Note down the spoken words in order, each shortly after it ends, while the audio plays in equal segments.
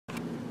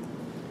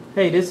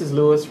Hey, this is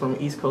Lewis from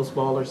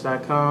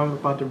EastCoastBallers.com.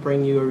 About to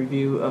bring you a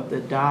review of the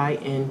Die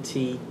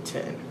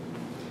NT10.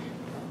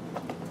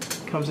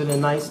 Comes in a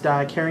nice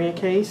die carrying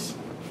case,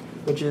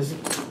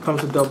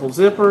 comes with double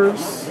zippers.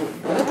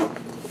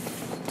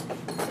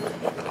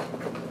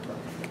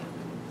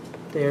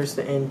 There's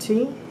the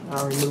NT.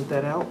 I'll remove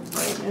that out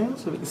right now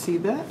so we can see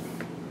that.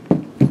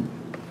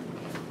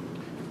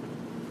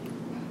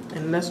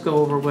 And let's go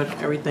over what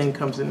everything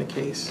comes in the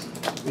case.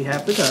 We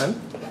have the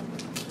gun.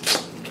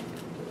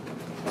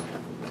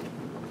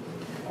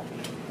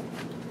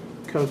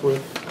 Comes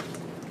with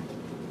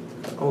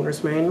the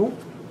owner's manual,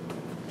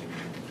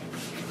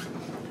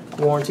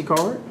 warranty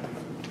card,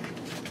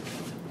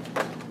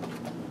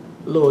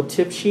 little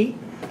tip sheet,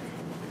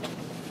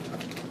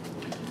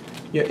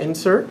 your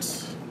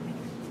inserts,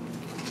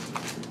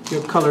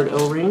 your colored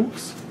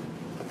O-rings,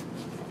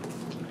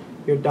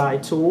 your die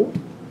tool,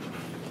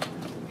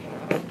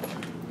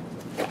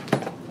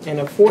 and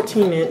a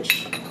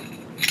 14-inch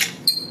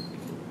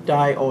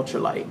die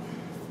ultralight.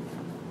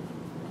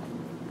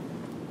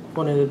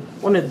 One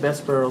of the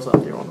best barrels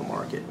out there on the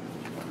market.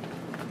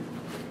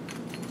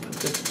 Put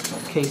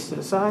this case to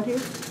the side here.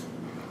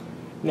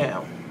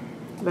 Now,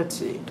 let's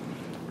see.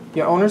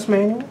 Your owner's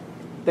manual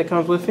that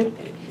comes with it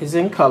is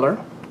in color.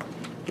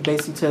 It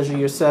basically tells you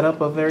your setup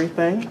of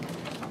everything,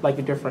 like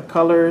the different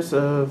colors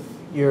of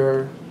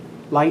your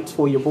lights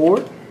for your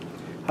board,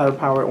 how to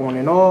power it on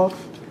and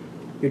off,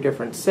 your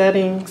different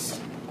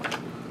settings,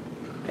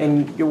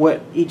 and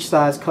what each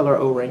size color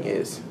O-ring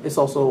is. It's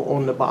also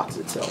on the box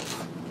itself.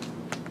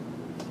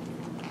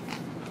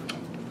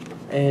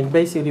 And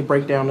basically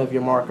breakdown of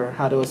your marker,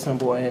 how to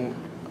assemble and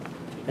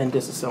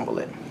disassemble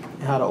it,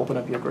 and how to open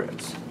up your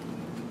grips.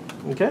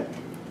 Okay?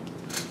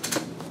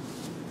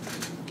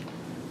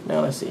 Now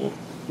let's see.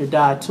 Your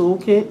die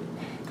toolkit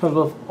comes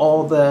with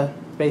all the,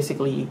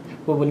 basically,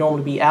 what would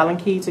normally be Allen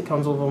keys. It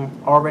comes with them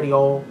already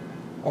all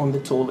on the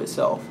tool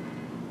itself,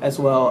 as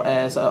well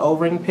as an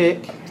O-ring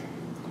pick,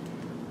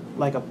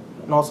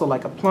 and also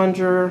like a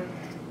plunger,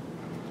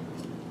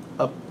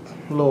 a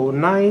little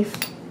knife.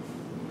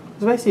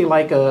 It's basically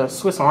like a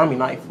Swiss Army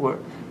knife with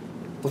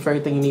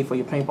everything you need for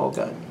your paintball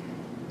gun.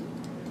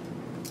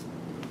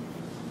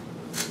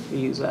 You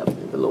use that a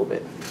little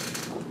bit.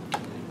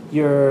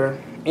 Your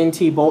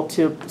NT bolt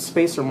tip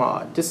spacer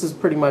mod. This is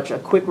pretty much a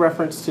quick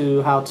reference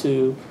to how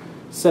to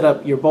set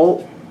up your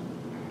bolt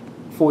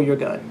for your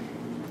gun.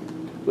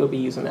 We'll be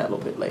using that a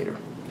little bit later.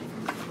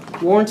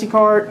 Warranty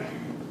card.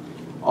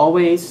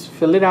 Always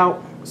fill it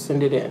out,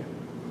 send it in.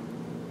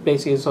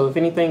 Basically, so if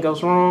anything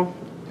goes wrong,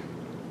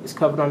 it's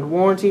covered under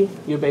warranty,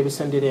 you'll be able to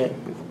send it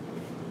in.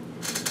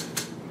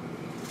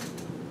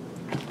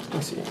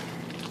 Let's see.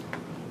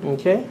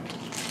 Okay.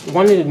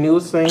 One of the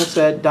newest things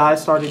that Die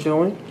started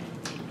doing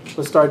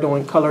was start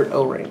doing colored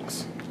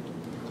O-rings,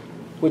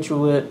 which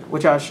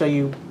I'll show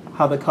you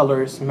how the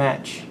colors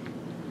match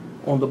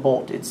on the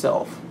bolt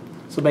itself.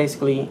 So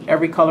basically,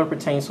 every color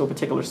pertains to a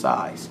particular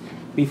size.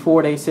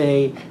 Before they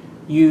say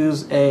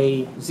use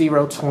a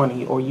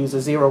 020 or use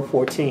a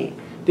 014.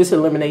 This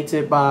eliminates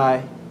it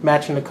by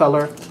matching the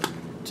color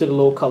to the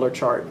little color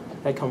chart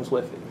that comes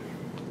with it.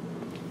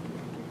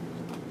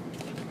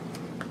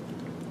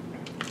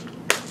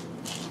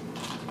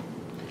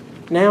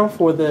 Now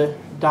for the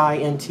Die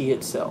NT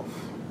itself.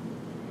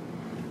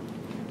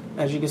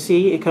 As you can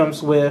see, it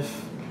comes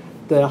with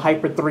the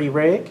Hyper 3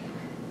 rig,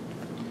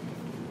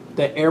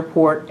 the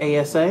Airport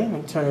ASA. Let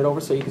me turn it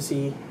over so you can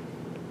see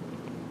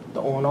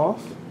the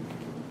on-off.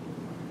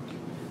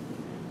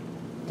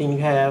 Then you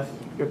have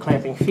your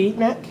clamping feed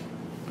neck,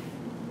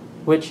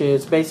 which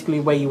is basically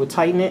the way you would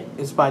tighten it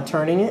is by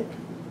turning it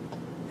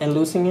and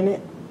loosening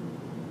it.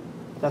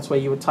 That's where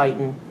you would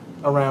tighten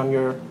around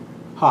your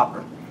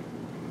hopper.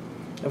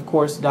 Of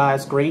course,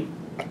 Die's great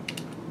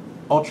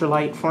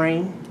ultralight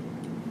frame,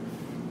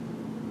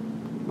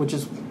 which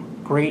is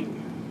great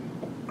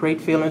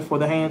feeling for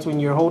the hands when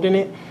you're holding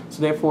it.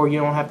 So therefore, you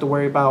don't have to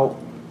worry about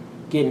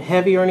getting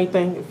heavy or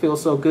anything. It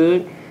feels so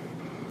good.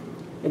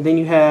 And then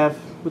you have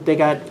what they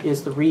got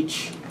is the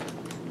reach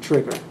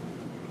trigger,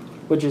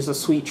 which is a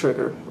sweet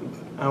trigger.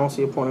 I don't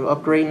see a point of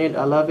upgrading it.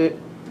 I love it.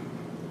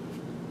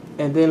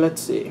 And then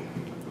let's see.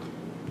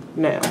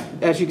 Now,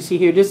 as you can see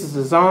here, this is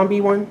the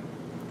zombie one.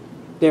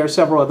 There are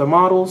several other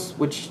models,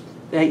 which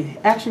they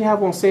actually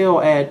have on sale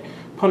at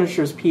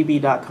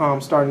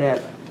punisherspb.com starting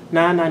at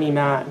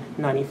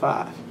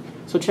 $9.99.95.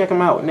 So check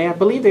them out. And I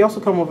believe they also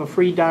come with a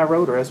free die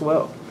rotor as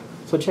well.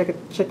 So check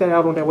that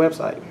out on their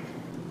website.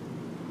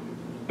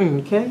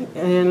 Okay,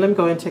 and let me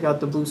go ahead and take out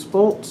the boost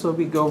bolt so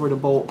we go over the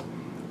bolt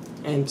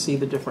and see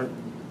the different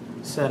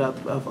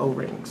setup of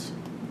O-rings.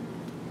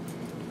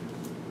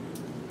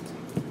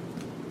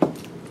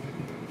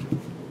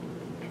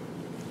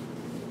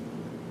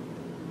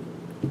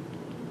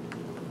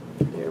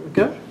 There we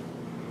go.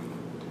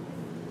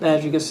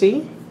 As you can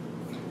see,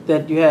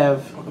 that you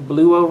have a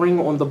blue O-ring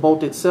on the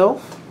bolt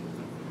itself,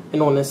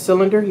 and on the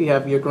cylinder you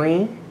have your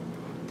green.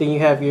 Then you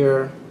have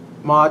your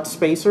mod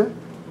spacer,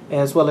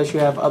 as well as you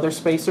have other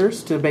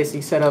spacers to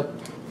basically set up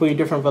for your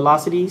different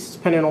velocities.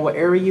 Depending on what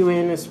area you're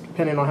in, it's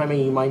depending on how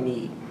many you might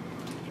need.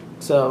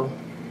 So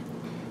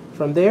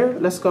from there,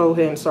 let's go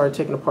ahead and start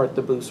taking apart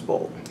the boost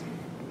bolt.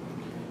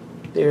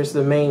 There's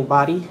the main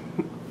body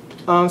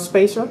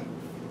spacer,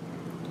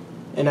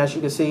 and as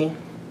you can see,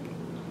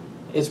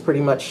 it's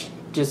pretty much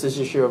just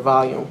your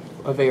volume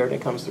of air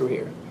that comes through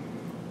here.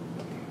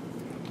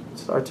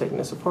 Start taking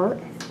this apart.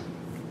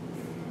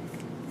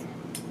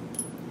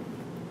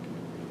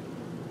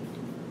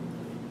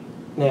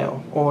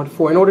 Now,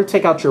 in order to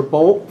take out your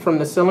bolt from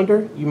the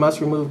cylinder, you must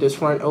remove this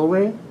front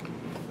O-ring.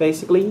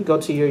 Basically, you go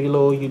to your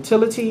little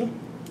utility,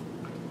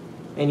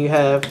 and you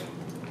have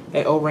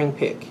an O-ring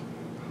pick.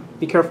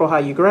 Be careful how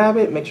you grab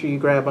it. Make sure you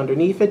grab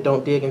underneath it.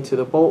 Don't dig into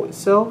the bolt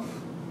itself.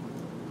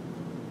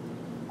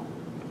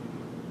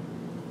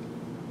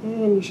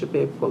 And you should be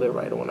able to pull it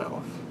right on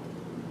off.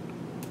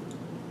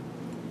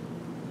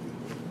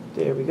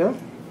 There we go.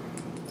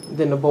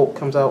 Then the bolt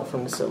comes out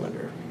from the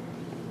cylinder.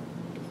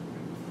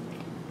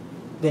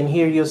 Then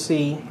here you'll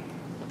see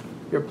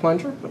your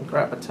plunger. I'm going to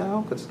grab a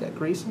towel because it's got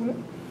grease on it.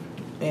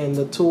 And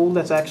the tool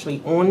that's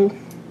actually on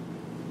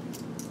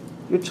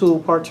your tool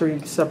part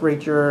to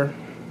separate your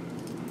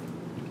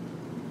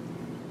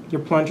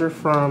plunger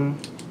from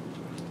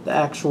the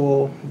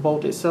actual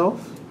bolt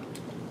itself.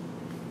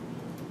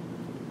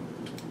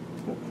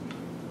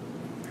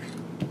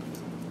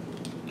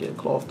 Get a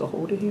cloth to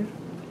hold it here.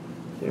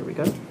 There we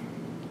go.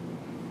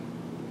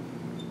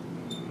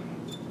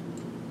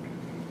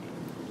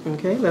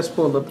 Okay, let's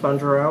pull the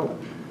plunger out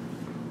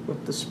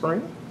with the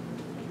spring.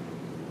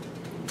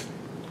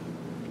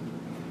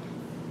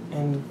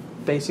 And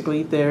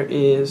basically there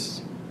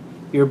is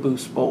your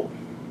boost bolt.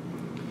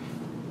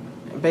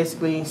 And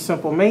basically,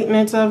 simple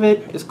maintenance of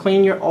it is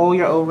clean all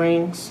your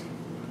O-rings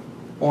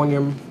on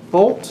your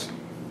bolt.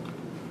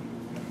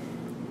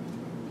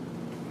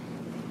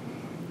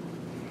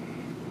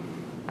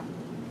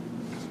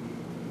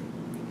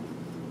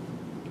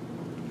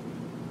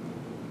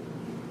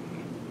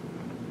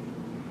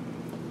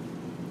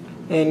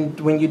 And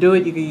when you do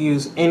it, you can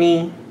use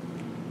any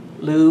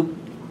lube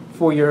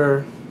for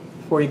your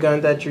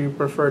gun that you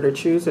prefer to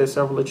choose. There's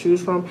several to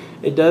choose from.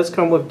 It does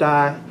come with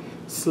dye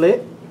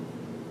slit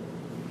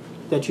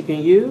that you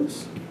can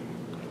use,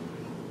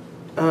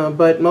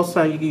 but most of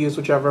the time you can use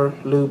whichever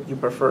lube you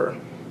prefer.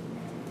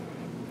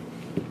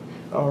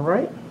 All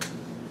right.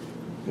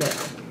 Now,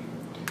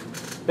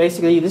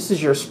 basically, this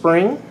is your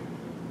spring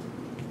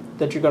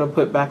that you're going to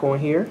put back on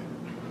here.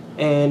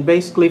 And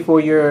basically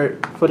for the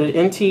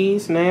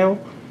NTs now,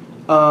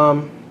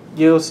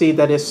 you'll see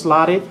that it's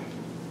slotted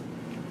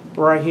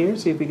right here.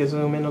 See if we can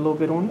zoom in a little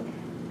bit on it.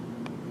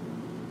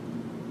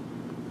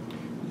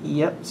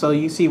 Yep, so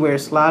you see where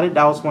it's slotted.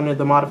 That was one of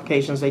the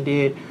modifications they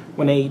did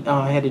when they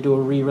had to do a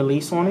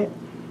re-release on it.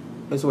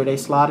 Is where they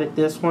slotted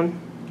this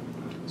one.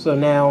 So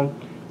now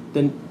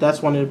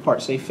that's one of the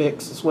parts they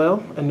fixed as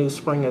well, a new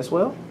spring as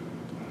well.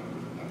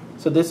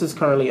 So this is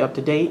currently up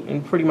to date,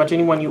 and pretty much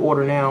anyone you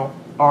order now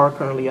are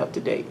currently up to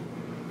date.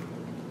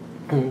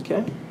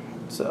 Okay,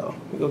 so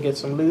we go get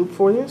some lube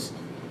for this,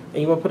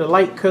 and you want to put a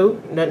light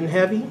coat, nothing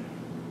heavy,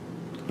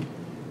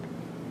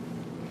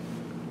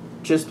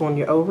 just on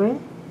your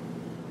O-ring.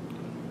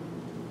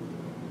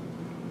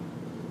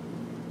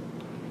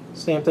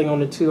 Same thing on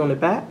the two on the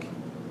back.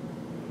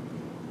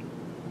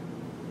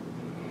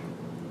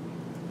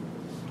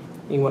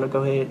 You want to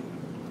go ahead,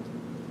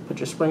 put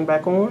your spring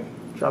back on,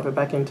 drop it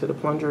back into the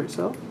plunger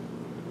itself.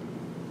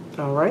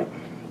 All right.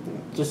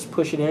 Just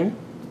push it in.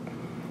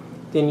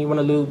 Then you want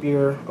to lube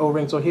your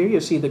O-rings over here.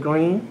 You'll see the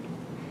green.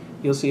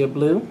 You'll see a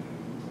blue,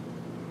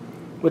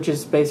 which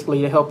is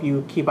basically to help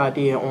you keep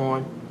idea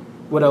on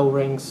what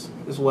O-rings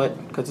is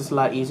what, because it's a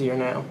lot easier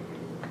now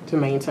to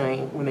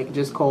maintain when they can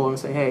just call and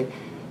say, hey,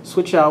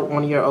 switch out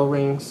one of your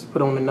O-rings,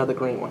 put on another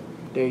green one.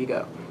 There you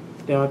go.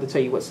 They don't have to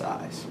tell you what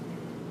size.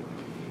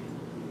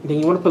 Then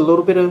you want to put a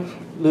little bit of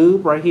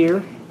lube right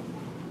here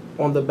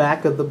on the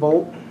back of the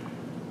bolt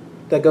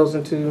that goes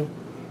into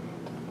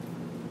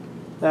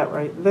that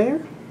right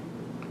there.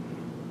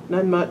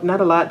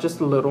 Not a lot, just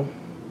a little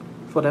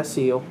for that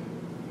seal.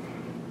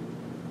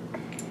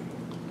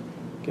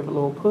 Give a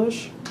little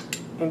push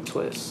and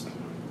twist.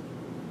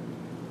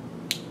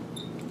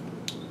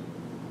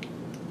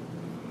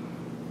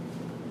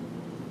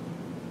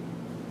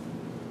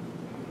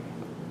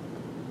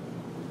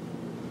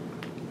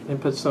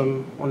 And put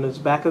some on this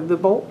back of the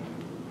bolt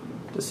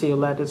to seal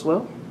that as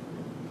well.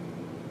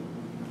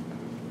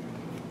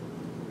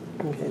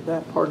 Okay,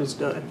 that part is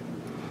done.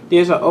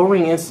 There's an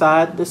O-ring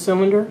inside the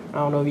cylinder. I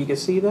don't know if you can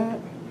see that.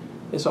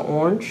 It's an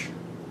orange,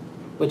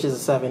 which is a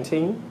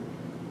 17.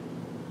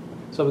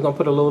 So we're going to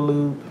put a little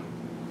lube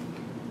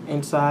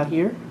inside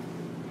here.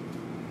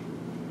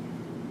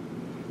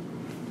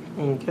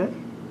 Okay.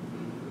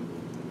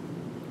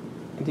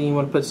 And then you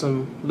want to put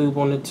some lube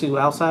on the two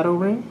outside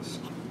O-rings.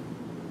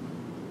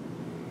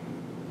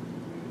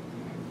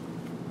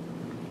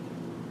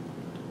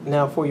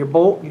 Now for your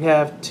bolt, you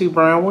have two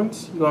brown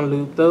ones. You're going to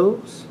lube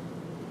those.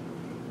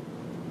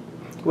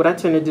 What I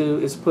tend to do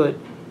is put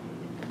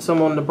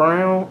some on the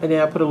brown, and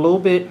then I put a little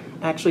bit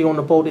actually on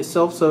the bolt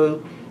itself,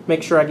 so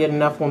make sure I get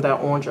enough on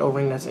that orange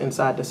O-ring that's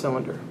inside the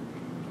cylinder.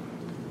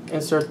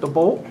 Insert the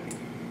bolt,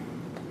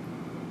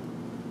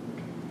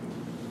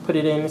 put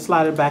it in and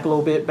slide it back a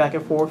little bit, back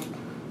and forth,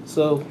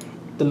 so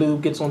the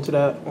lube gets onto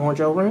that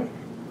orange O-ring.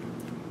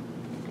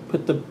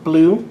 Put the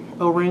blue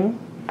O-ring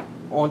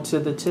onto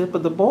the tip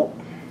of the bolt,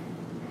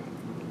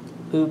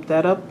 lube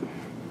that up,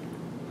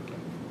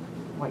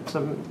 wipe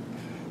some,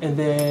 and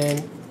then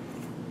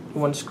you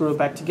want to screw it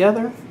back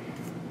together,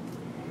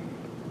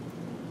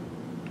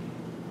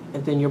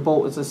 and then your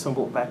bolt is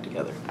assembled back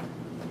together.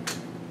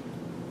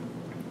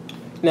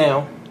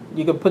 Now,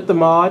 you can put the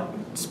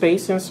mod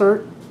space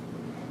insert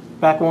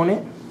back on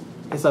it.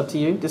 It's up to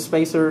you. The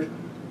spacer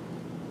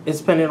is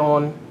dependent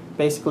on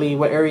basically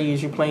what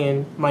areas you're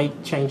playing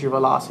might change your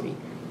velocity.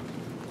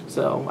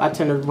 So I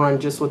tend to run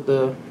just with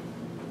the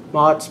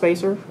mod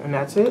spacer, and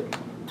that's it.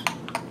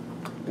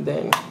 And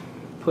then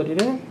put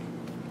it in,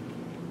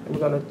 and we're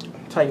going to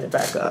tighten it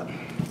back up.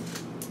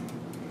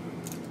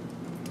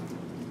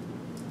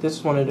 This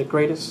is one of the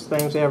greatest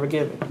things they ever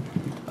given.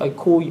 A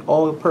cool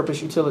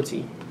all-purpose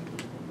utility.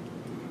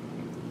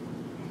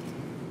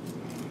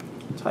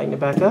 Tighten it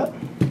back up.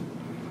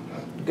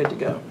 Good to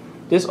go.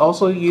 This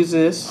also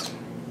uses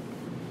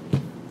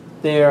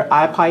their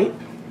eye pipe,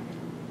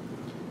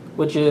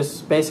 which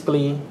is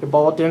basically your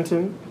ball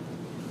dentin,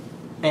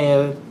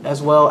 and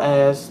as well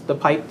as the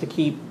pipe to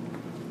keep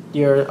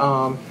your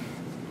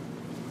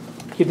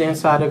keep the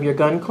inside of your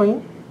gun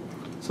clean.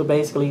 So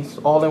basically it's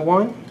all in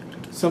one.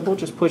 Simple,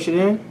 just push it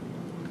in,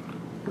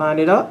 line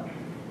it up,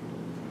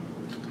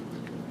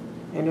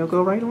 and it'll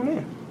go right on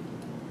in.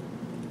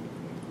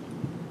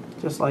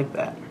 Just like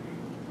that.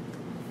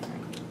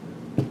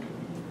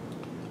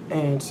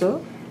 And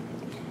so,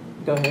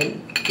 go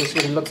ahead. This is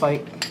what it looks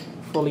like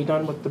fully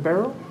done with the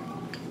barrel.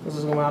 Let's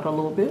zoom out a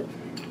little bit.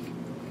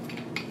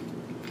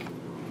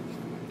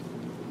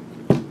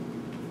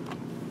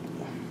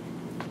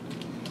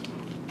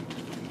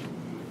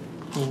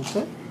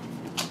 Okay.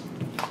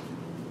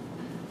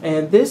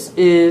 And this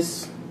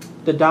is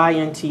the Die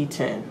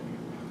NT10.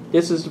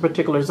 This is the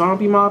particular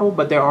zombie model,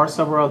 but there are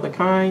several other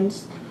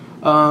kinds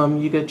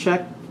you could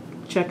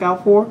check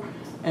out for.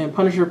 And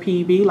Punisher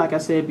PB, like I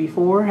said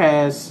before,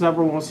 has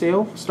several on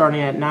sale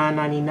starting at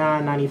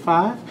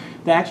 $9.99.95.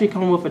 They actually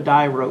come with a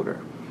die rotor.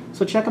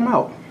 So check them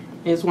out.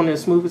 It's one of the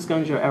smoothest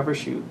guns you'll ever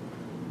shoot.